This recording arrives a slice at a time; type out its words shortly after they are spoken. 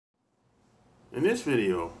In this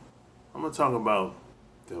video, I'm going to talk about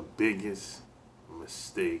the biggest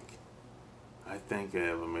mistake I think I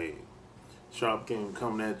ever made. Sharp King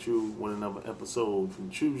coming at you with another episode from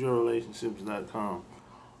ChooseYourRelationships.com,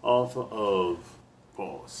 author of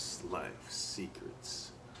Boss Life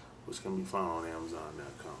Secrets, which can be found on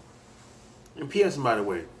Amazon.com. And P.S. by the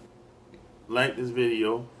way, like this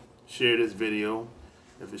video, share this video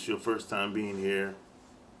if it's your first time being here,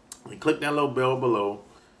 and click that little bell below.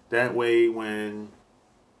 That way when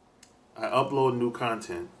I upload new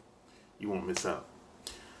content, you won't miss out.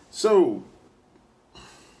 So,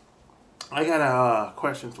 I got a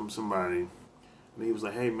question from somebody, and he was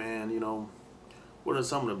like, hey man, what are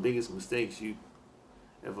some of the biggest mistakes you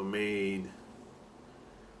ever made,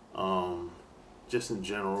 just in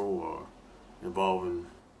general or involving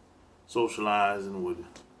socializing with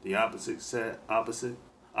the opposite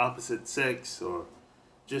sex or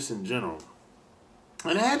just in general?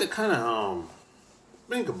 And I had to kind of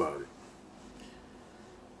think about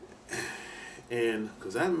it, and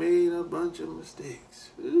because I made a bunch of mistakes.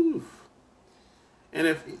 Oof. And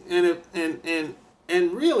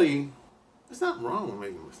really, there's nothing wrong with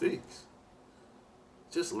making mistakes.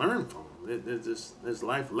 Just learn from them. There's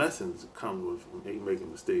life lessons that come with making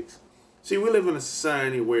mistakes. See, we live in a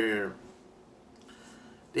society where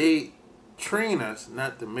they train us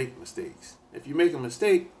not to make mistakes. If you make a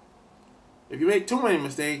mistake, if you make too many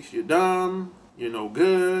mistakes, you're dumb, you're no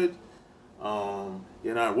good,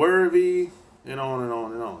 you're not worthy, and on and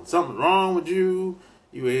on and on. Something's wrong with you,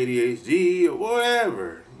 you ADHD or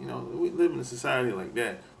whatever. We live in a society like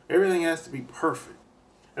that. Everything has to be perfect.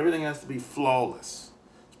 Everything has to be flawless,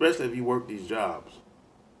 especially if you work these jobs.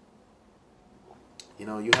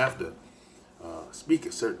 You have to speak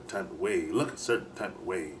a certain type of way, look a certain type of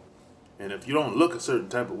way. And if you don't look a certain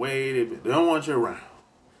type of way, they don't want you around.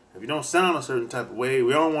 If you don't sound a certain type of way,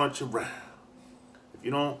 we don't want you around. If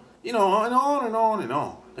you don't, and on and on and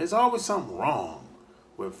on. There's always something wrong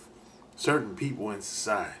with certain people in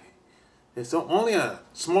society. It's only a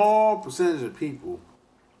small percentage of people,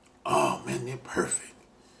 oh man, they're perfect.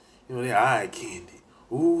 They're eye candy.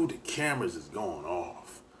 Ooh, the cameras is going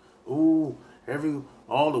off. Ooh,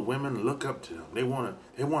 all the women look up to them. They want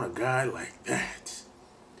a guy like that.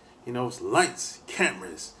 It's lights,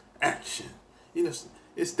 cameras, action.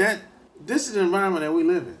 It's that. This is the environment that we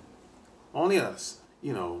live in. Only us,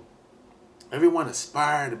 everyone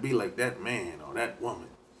aspire to be like that man or that woman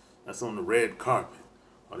that's on the red carpet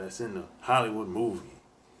or that's in the Hollywood movie.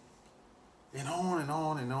 And on and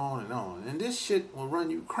on and on and on. And this shit will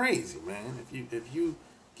run you crazy, man, if you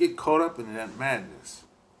get caught up in that madness.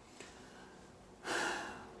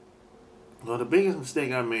 Well, the biggest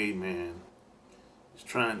mistake I made, man, is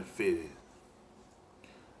trying to fit in.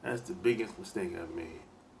 That's the biggest mistake I've made.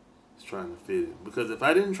 Is trying to fit in. Because if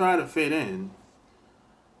I didn't try to fit in,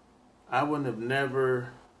 I wouldn't have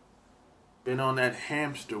never been on that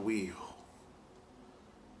hamster wheel,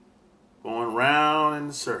 going round in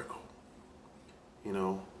the circle.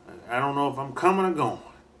 I don't know if I'm coming or going.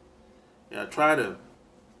 I try to,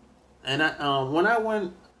 and when I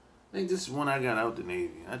went, I think this is when I got out the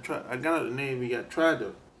Navy. I got out the Navy. I tried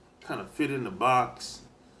to kind of fit in the box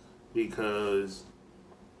because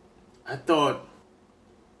I thought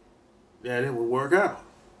that it would work out.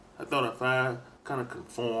 I thought if I kind of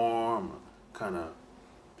conform, kind of,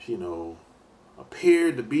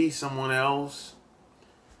 appeared to be someone else,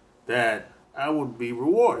 that I would be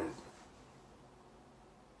rewarded.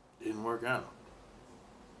 Didn't work out.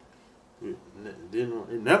 It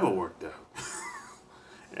never worked out.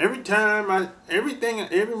 Every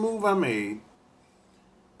move I made,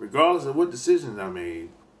 regardless of what decisions I made,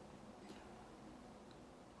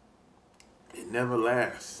 it never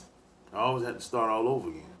lasts. I always had to start all over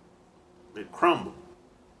again. It crumbled.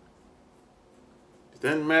 It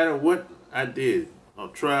doesn't matter what I did or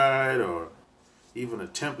tried or even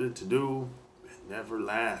attempted to do, it never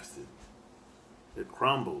lasted. It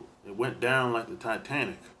crumbled. It went down like the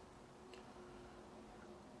Titanic.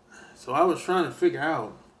 So I was trying to figure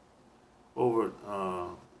out over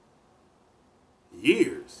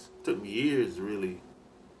years. It took me years to really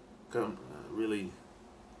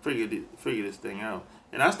figure this thing out.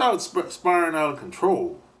 And I started spiraling out of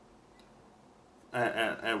control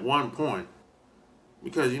at one point,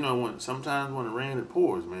 because sometimes when it rains it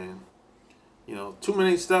pours, man. Too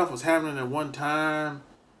many stuff was happening at one time,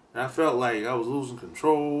 and I felt like I was losing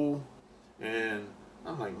control. And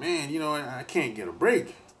I'm like, man, I can't get a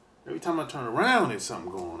break. Every time I turn around, there's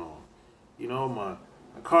something going on.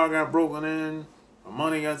 My car got broken in, my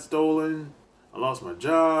money got stolen, I lost my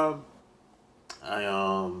job.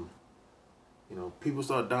 People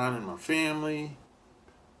started dying in my family.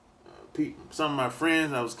 some of my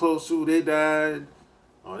friends I was close to, they died,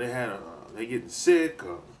 or they getting sick,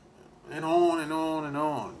 and on and on and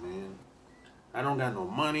on, man. I don't got no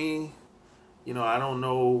money. You know, I don't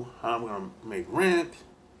know how I'm gonna make rent.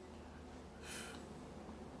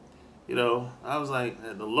 You know, I was like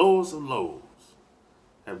at the lowest of lows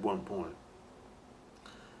at one point.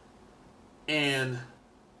 And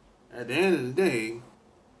at the end of the day,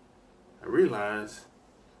 I realized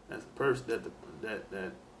that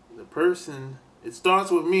the person, it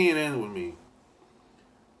starts with me and ends with me.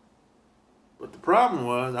 But the problem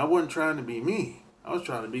was I wasn't trying to be me. I was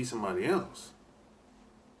trying to be somebody else.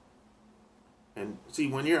 And see,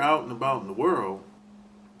 when you're out and about in the world,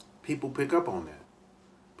 people pick up on that.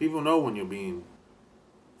 People know when you're being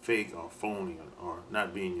fake or phony or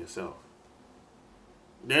not being yourself.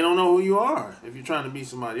 They don't know who you are if you're trying to be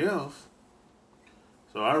somebody else.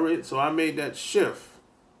 So I made that shift,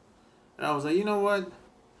 and I was like, you know what?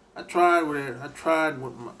 I tried what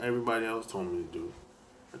everybody else told me to do.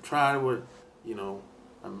 I tried what, you know,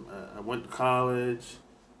 I went to college.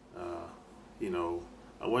 You know,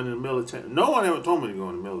 I went in the military. No one ever told me to go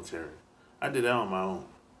in the military. I did that on my own,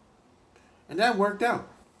 and that worked out.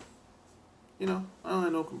 You know, I don't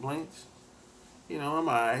have no complaints. You know, I'm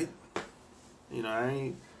alright. You know,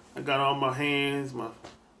 I got all my hands, my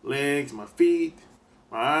legs, my feet,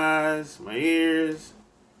 my eyes, my ears.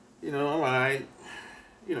 You know, I'm alright.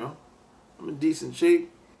 You know, I'm in decent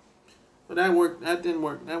shape. But that didn't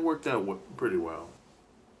work. That worked out pretty well.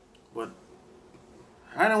 But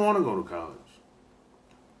I didn't want to go to college.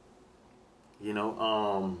 You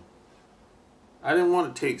know, I didn't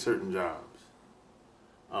want to take certain jobs.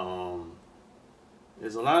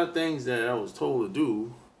 There's a lot of things that I was told to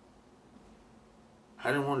do. I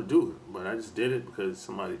didn't want to do it, but I just did it because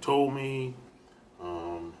somebody told me.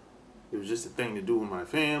 It was just a thing to do with my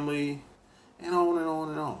family, and on and on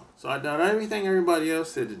and on. So I did everything everybody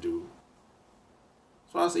else said to do.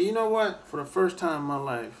 So I said, you know what? For the first time in my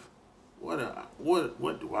life, what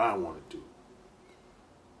do I want to do?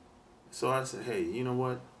 So I said, hey, you know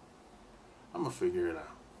what? I'm gonna figure it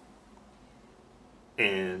out.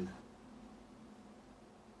 And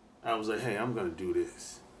I was like, hey, I'm gonna do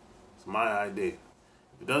this. It's my idea.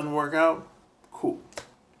 If it doesn't work out, cool.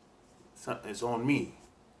 It's on me.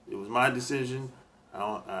 It was my decision.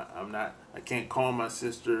 I can't call my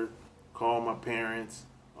sister, call my parents,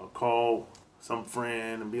 or call some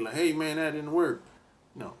friend and be like, hey man, that didn't work.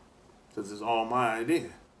 No, because it's all my idea.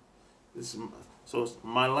 So it's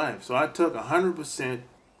my life. So I took 100%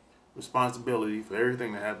 responsibility for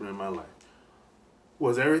everything that happened in my life.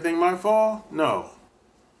 Was everything my fault? No.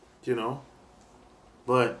 You know,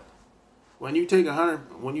 but when you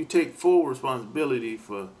take full responsibility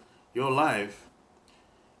for your life,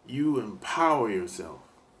 you empower yourself.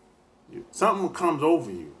 Something comes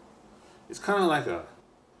over you. It's kind of like a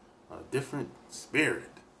different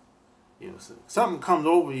spirit. You know, something comes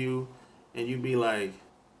over you, and you be like,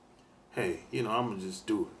 hey, you know, I'm gonna just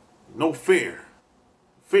do it. No fear,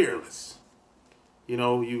 fearless. You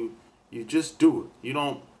know, you just do it. You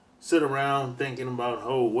don't sit around thinking about,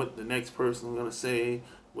 oh, what the next person's gonna say,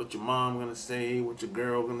 what your mom gonna say, what your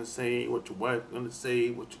girl gonna say, what your wife gonna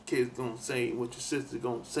say, what your kids gonna say, what your sister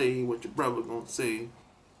gonna say, what your brother gonna say,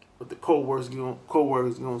 what the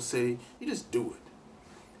co-workers gonna say. You just do it.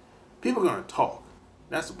 People gonna talk.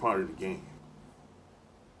 That's a part of the game.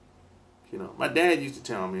 You know, my dad used to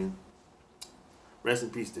tell me, rest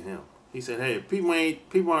in peace to him. He said, hey, if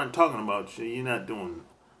people aren't talking about you, you're not doing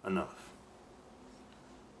enough.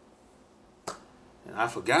 And I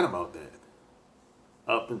forgot about that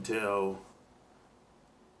up until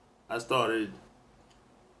I started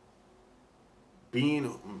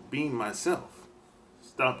being myself.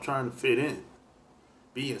 Stop trying to fit in.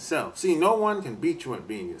 Be yourself. See, no one can beat you at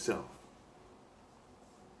being yourself.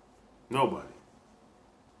 Nobody.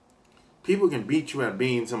 People can beat you at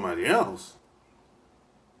being somebody else,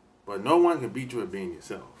 but no one can beat you at being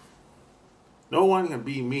yourself. No one can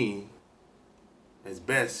be me as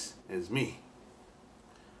best as me.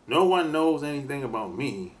 No one knows anything about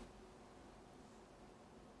me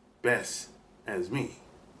best as me.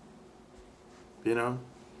 You know?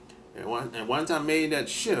 And once I made that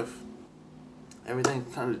shift, everything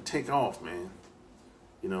kind of take off, man.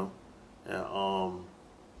 You know? I don't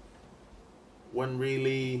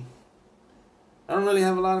really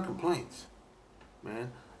have a lot of complaints,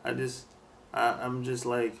 man. I just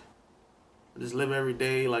live every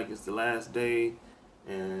day like it's the last day,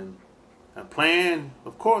 and I plan.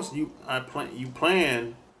 Of course, you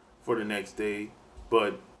plan for the next day,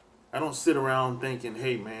 but I don't sit around thinking,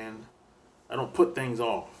 hey, man. I don't put things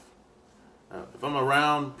off. If I'm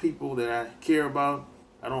around people that I care about,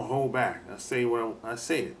 I don't hold back. I say what I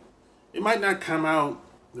say it. It might not come out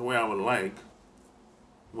the way I would like,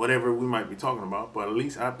 whatever we might be talking about, but at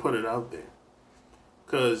least I put it out there.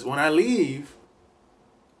 Because when I leave,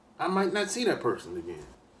 I might not see that person again.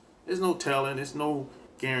 There's no telling. There's no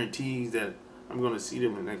guarantees that I'm going to see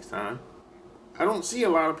them the next time. I don't see a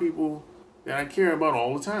lot of people that I care about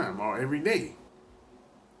all the time or every day.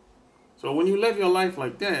 So when you live your life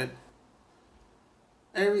like that,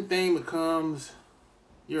 everything becomes,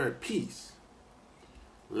 you're at peace.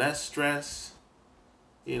 Less stress.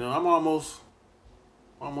 You know, I'm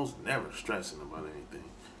almost never stressing about anything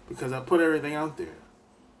because I put everything out there.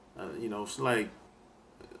 You know, it's like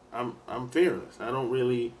I'm fearless. I don't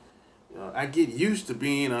really. I get used to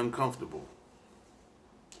being uncomfortable.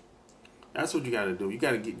 That's what you got to do. You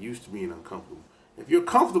got to get used to being uncomfortable. If you're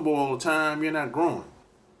comfortable all the time, you're not growing.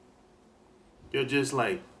 You're just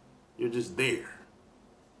there.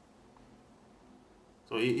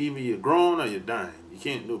 So either you're growing or you're dying. You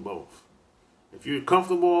can't do both. If you're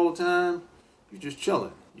comfortable all the time, you're just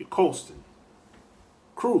chilling. You're coasting,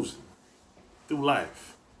 cruising through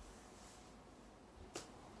life.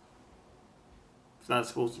 It's not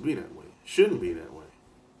supposed to be that way. It shouldn't be that way.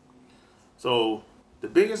 So the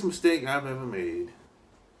biggest mistake I've ever made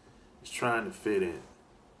is trying to fit in.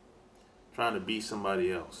 Trying to be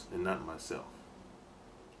somebody else and not myself.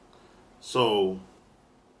 So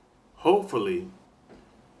hopefully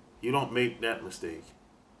you don't make that mistake.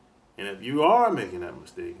 And if you are making that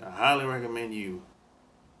mistake, I highly recommend you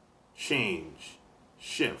change,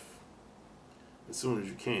 shift as soon as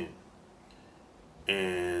you can.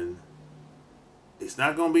 And it's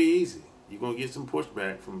not going to be easy. You're going to get some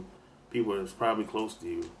pushback from people that's probably close to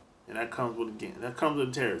you. And that comes with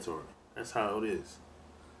the territory. That's how it is.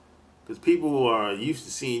 Because people who are used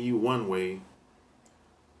to seeing you one way,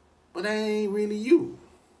 but that ain't really you.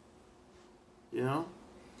 You know?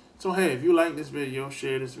 So hey, if you like this video,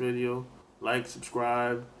 share this video, like,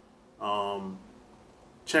 subscribe,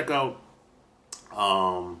 check out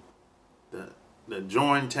the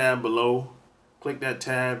join tab below. Click that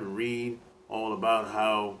tab and read all about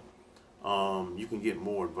how you can get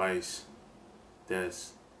more advice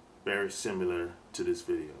that's very similar to this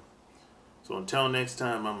video. So until next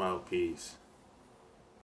time, I'm out. Peace.